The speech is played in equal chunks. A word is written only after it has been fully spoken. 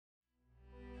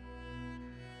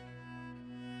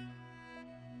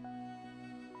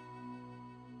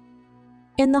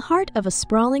In the heart of a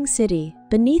sprawling city,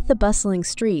 beneath the bustling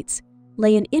streets,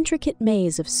 lay an intricate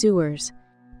maze of sewers.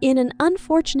 In an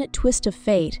unfortunate twist of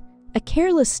fate, a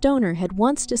careless stoner had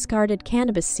once discarded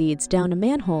cannabis seeds down a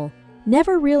manhole,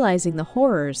 never realizing the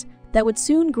horrors that would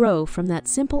soon grow from that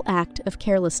simple act of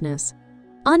carelessness.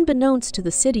 Unbeknownst to the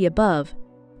city above,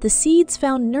 the seeds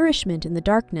found nourishment in the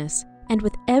darkness, and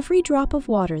with every drop of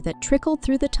water that trickled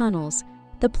through the tunnels,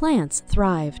 the plants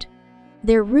thrived.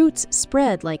 Their roots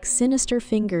spread like sinister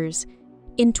fingers,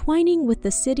 entwining with the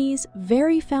city's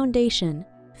very foundation,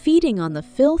 feeding on the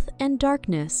filth and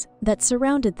darkness that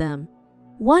surrounded them.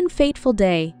 One fateful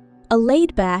day, a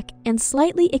laid-back and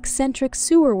slightly eccentric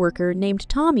sewer worker named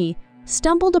Tommy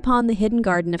stumbled upon the hidden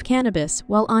garden of cannabis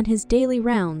while on his daily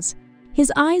rounds.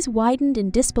 His eyes widened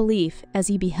in disbelief as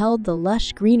he beheld the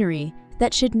lush greenery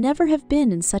that should never have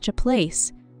been in such a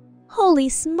place. "Holy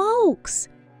smokes!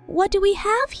 What do we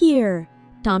have here?"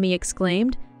 Tommy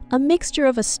exclaimed, a mixture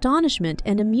of astonishment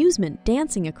and amusement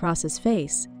dancing across his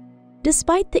face.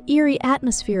 Despite the eerie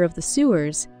atmosphere of the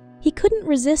sewers, he couldn't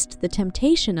resist the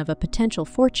temptation of a potential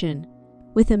fortune.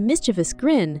 With a mischievous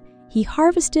grin, he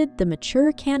harvested the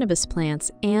mature cannabis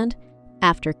plants and,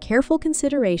 after careful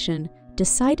consideration,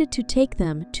 decided to take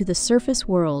them to the surface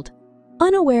world.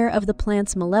 Unaware of the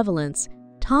plant's malevolence,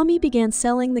 Tommy began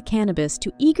selling the cannabis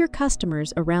to eager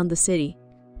customers around the city.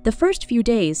 The first few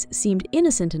days seemed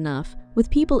innocent enough,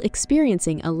 with people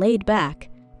experiencing a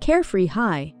laid-back, carefree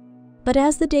high. But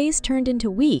as the days turned into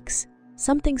weeks,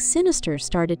 something sinister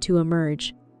started to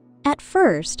emerge. At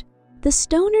first, the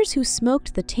stoners who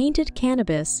smoked the tainted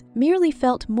cannabis merely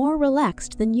felt more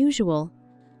relaxed than usual.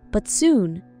 But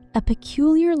soon, a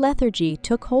peculiar lethargy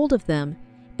took hold of them,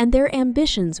 and their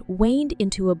ambitions waned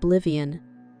into oblivion.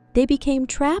 They became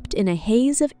trapped in a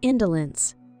haze of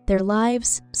indolence, their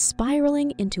lives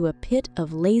spiraling into a pit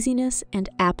of laziness and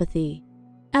apathy.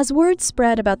 As word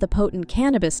spread about the potent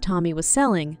cannabis Tommy was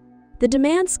selling, the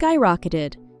demand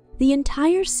skyrocketed. The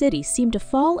entire city seemed to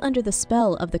fall under the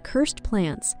spell of the cursed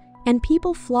plants, and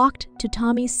people flocked to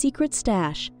Tommy's secret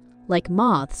stash, like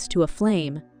moths to a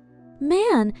flame.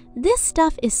 "Man, this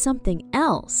stuff is something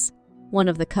else," one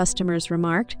of the customers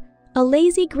remarked, a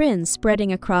lazy grin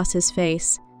spreading across his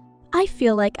face. "I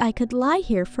feel like I could lie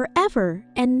here forever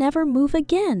and never move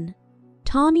again."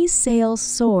 Tommy's sales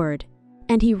soared,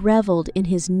 and he reveled in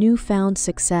his newfound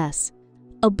success,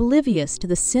 oblivious to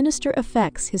the sinister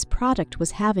effects his product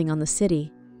was having on the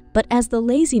city. But as the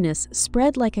laziness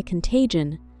spread like a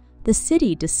contagion, the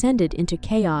city descended into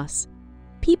chaos.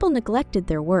 People neglected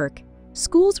their work,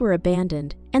 schools were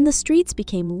abandoned, and the streets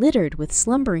became littered with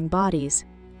slumbering bodies.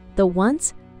 The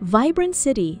once vibrant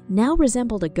city now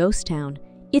resembled a ghost town,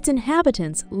 its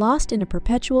inhabitants lost in a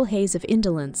perpetual haze of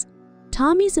indolence.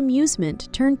 Tommy's amusement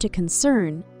turned to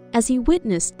concern as he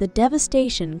witnessed the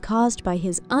devastation caused by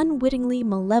his unwittingly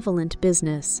malevolent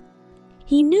business.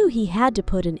 He knew he had to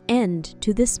put an end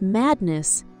to this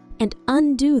madness and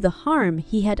undo the harm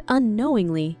he had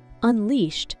unknowingly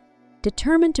unleashed.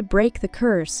 Determined to break the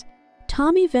curse,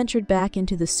 Tommy ventured back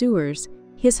into the sewers,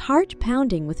 his heart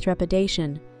pounding with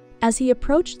trepidation. As he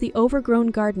approached the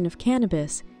overgrown garden of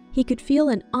cannabis, he could feel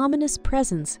an ominous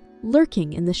presence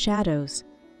lurking in the shadows.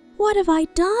 "What have I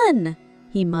done?"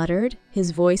 he muttered,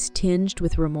 his voice tinged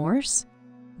with remorse.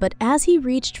 But as he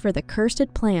reached for the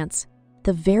cursed plants,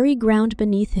 the very ground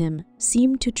beneath him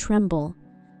seemed to tremble.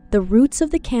 The roots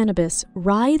of the cannabis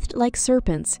writhed like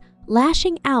serpents,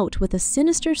 lashing out with a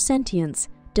sinister sentience,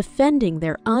 defending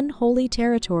their unholy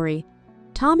territory.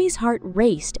 Tommy's heart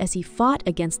raced as he fought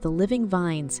against the living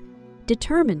vines,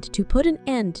 determined to put an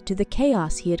end to the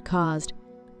chaos he had caused.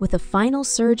 With a final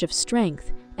surge of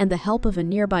strength and the help of a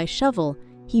nearby shovel,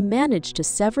 he managed to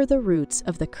sever the roots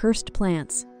of the cursed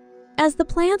plants. As the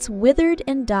plants withered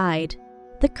and died,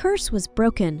 the curse was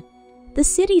broken. The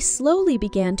city slowly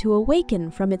began to awaken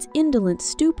from its indolent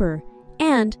stupor,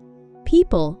 and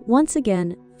people, once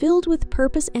again filled with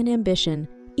purpose and ambition,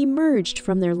 emerged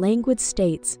from their languid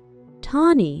states.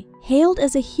 Tommy, hailed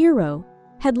as a hero,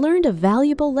 had learned a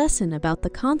valuable lesson about the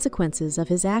consequences of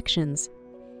his actions.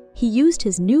 He used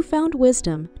his newfound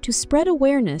wisdom to spread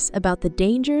awareness about the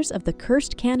dangers of the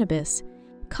cursed cannabis,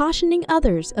 cautioning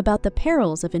others about the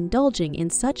perils of indulging in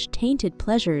such tainted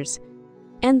pleasures.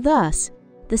 And thus,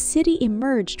 the city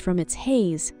emerged from its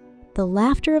haze, the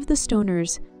laughter of the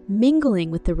stoners mingling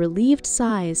with the relieved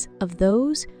sighs of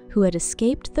those who had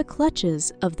escaped the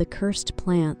clutches of the cursed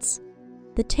plants.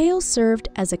 The tale served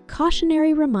as a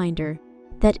cautionary reminder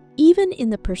that even in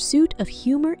the pursuit of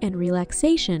humor and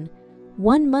relaxation,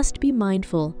 one must be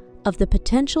mindful of the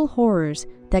potential horrors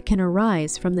that can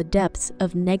arise from the depths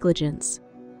of negligence.